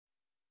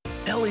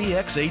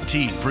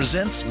LEX18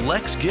 presents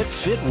Let's Get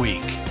Fit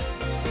Week.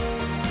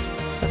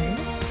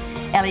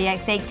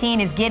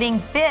 LEX18 is getting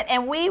fit,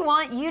 and we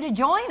want you to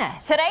join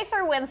us. Today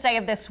through Wednesday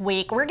of this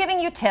week, we're giving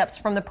you tips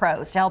from the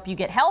pros to help you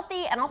get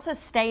healthy and also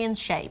stay in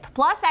shape.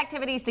 Plus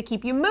activities to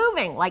keep you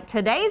moving, like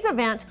today's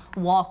event,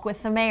 Walk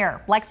with the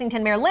Mayor.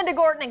 Lexington Mayor Linda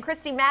Gorton and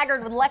Christy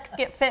Maggard with Let's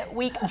Get Fit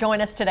Week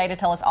join us today to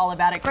tell us all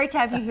about it. Great to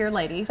have you here,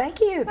 ladies. Thank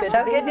you. Good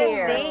So to good be to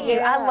here. see you.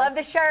 Yes. I love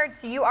the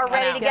shirts. You are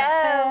ready to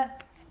go.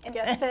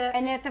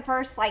 And at the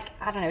first,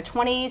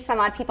 20 some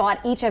odd people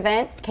at each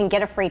event can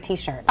get a free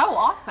t-shirt. Oh,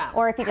 awesome.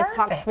 Or if you just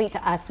talk Perfect. sweet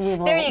to us, we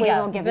will, There you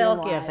go. give They'll you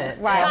one. give it.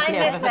 Right.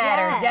 Kindness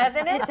matters,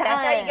 doesn't it? It That's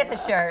how you get the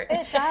does. shirt.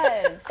 It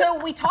does. So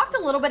we talked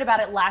a little bit about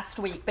it last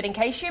week, but in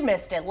case you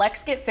missed it,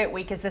 Let's Get Fit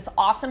Week is this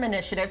awesome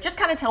initiative. Just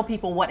kind of tell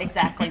people what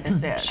exactly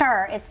this is.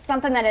 Sure. It's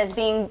something that is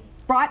being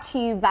brought to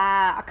you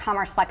by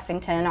Commerce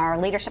Lexington, our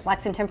Leadership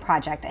Lexington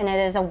project, and it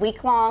is a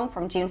week long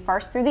from June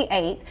 1st through the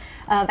 8th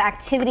of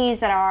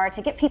activities that are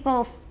to get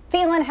people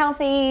feeling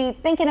healthy,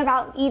 thinking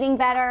about eating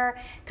better,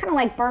 kind of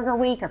like Burger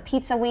Week or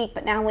Pizza Week,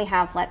 but now we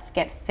have Let's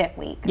Get Fit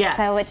Week. Yes.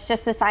 So it's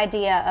just this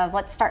idea of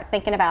let's start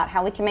thinking about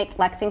how we can make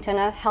Lexington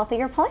a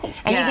healthier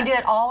place. And you can do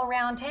it all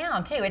around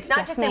town, too. It's not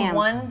Yes, just in ma'am.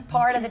 one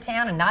part of the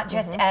town and not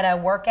just at a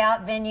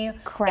workout venue.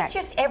 Correct. It's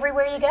just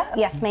everywhere you go.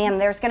 Yes, ma'am.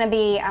 There's going to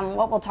be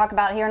what we'll talk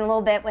about here in a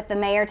little bit with the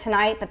mayor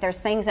tonight, but there's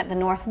things at the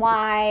North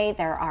Y,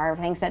 there are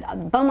things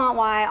at Beaumont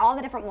Y, all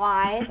the different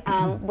Ys.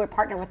 We're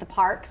partnered with the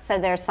parks, so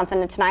there's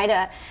something tonight,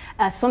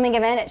 a swimming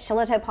event at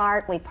Shiloh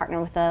Park. We partner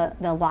with the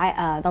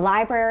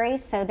library,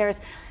 so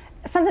there's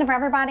something for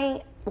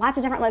everybody, lots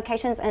of different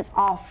locations, and it's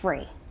all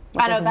free.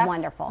 Which is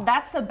wonderful.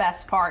 That's the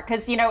best part,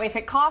 because if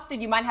it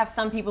costed, you might have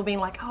some people being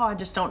like, oh, I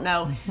just don't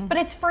know. But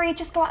it's free.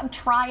 Just go out and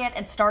try it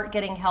and start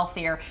getting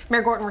healthier.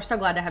 Mayor Gorton, we're so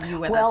glad to have you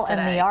with us today.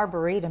 And the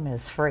Arboretum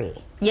is free.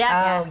 Yes.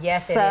 Oh,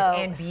 yes, it is.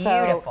 And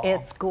beautiful. So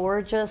it's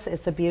gorgeous.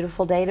 It's a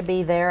beautiful day to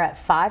be there at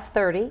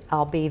 5:30.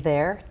 I'll be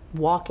there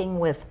walking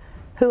with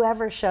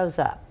whoever shows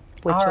up,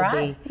 which All will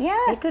right. be,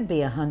 Yes. it could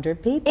be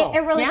 100 people. It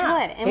really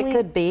Yeah. could. And It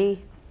could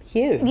be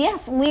huge.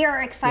 Yes, we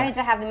are excited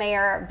to have the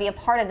mayor be a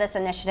part of this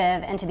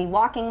initiative and to be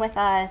walking with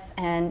us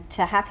and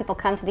to have people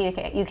come to the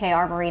UK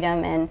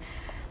Arboretum and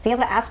be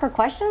able to ask her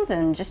questions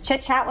and just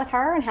chit chat with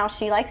her and how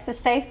she likes to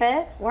stay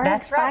fit. We're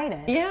That's right.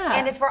 excited. Yeah.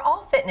 And it's for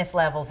all fitness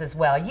levels as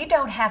well. You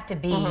don't have to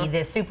be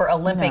the super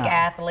Olympic No.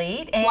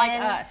 athlete. And Like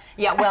us.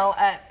 Yeah, well,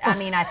 I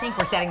mean, I think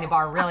we're setting the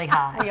bar really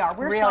high. We are.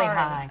 We're really sorry.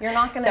 high. You're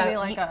not gonna So be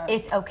like us.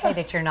 It's okay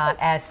that you're not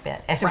as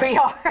fit as we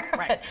are.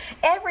 Right.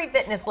 Every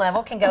fitness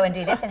level can go and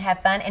do this and have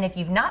fun. And if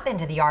you've not been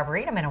to the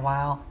Arboretum in a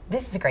while,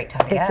 this is a great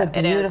time to It's go. a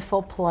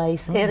beautiful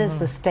place. It is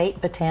the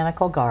State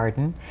Botanical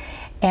Garden,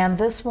 and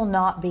this will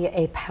not be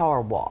a power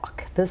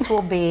walk. This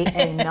will be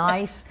a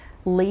nice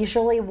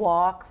leisurely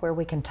walk where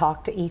we can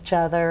talk to each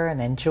other and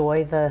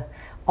enjoy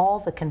all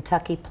the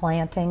Kentucky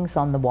plantings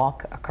on the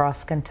walk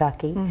across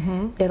Kentucky.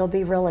 It'll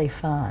be really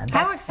fun.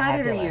 How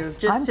excited are you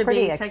just I'm to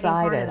pretty be taking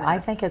part in excited. I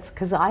this? think it's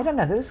because I don't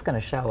know who's going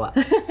to show up.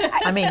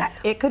 I mean,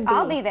 it could be.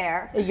 I'll be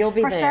there. You'll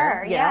be for there.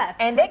 sure. yeah. Yes.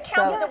 And that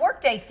counts So- as a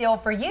work day still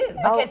for you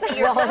because see,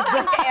 you're well, it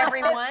talking to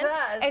everyone,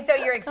 does. and so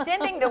you're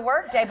extending the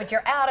work day, but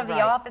you're out of the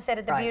Right. office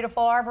at the Right.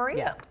 beautiful Arboretum.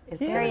 Yeah, it's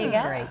There you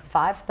gonna be go. great.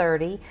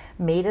 5:30.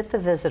 Meet at the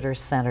Visitor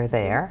Center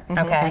there.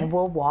 Okay. And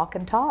we'll walk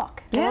and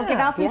talk. And we'll give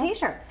out some Yeah.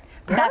 t-shirts.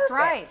 That's Perfect.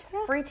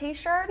 right. Free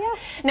t-shirts.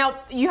 Now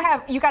you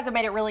guys have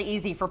made it really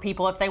easy for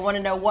people if they want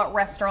to know what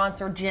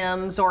restaurants or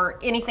gyms or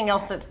anything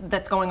else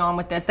that's going on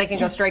with this. They can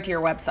go straight to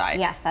your website.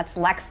 Yes, that's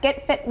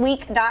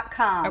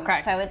letsgetfitweek.com.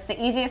 Okay. So it's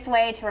the easiest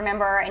way to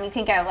remember, and you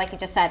can go, like you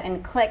just said,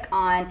 and click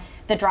on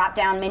the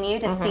drop-down menu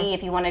to see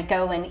if you want to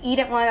go and eat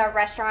at one of our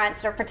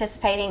restaurants that are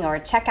participating, or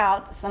check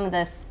out some of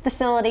the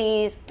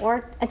facilities,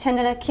 or attend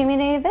a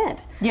community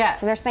event. Yes.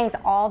 So there's things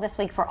all this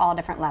week for all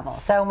different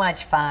levels. So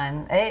much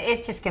fun.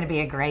 It's just going to be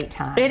a great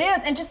time. It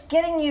is, and just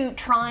getting you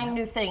trying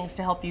new things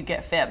to help you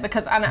get fit,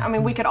 because I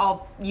mean we could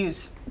all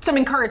use some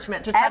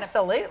encouragement to try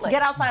Absolutely. to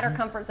get outside our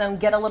comfort zone,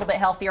 get a little bit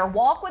healthier.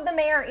 Walk with the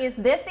Mayor is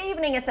this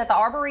evening. It's at the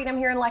Arboretum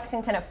here in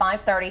Lexington at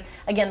 5:30.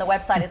 Again, the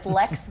website is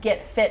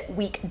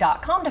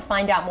letsgetfitweek.com to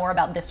find out more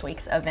about this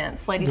week's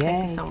events. Ladies, thank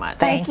you Yay. so much.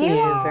 Thank you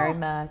you. very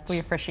much. We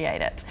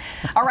appreciate it.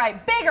 All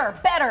right, bigger,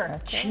 better,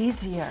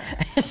 cheesier.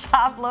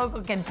 Shop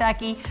Local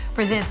Kentucky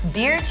presents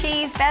Beer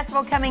Cheese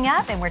Festival coming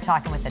up, and we're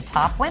talking with the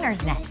top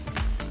winners next.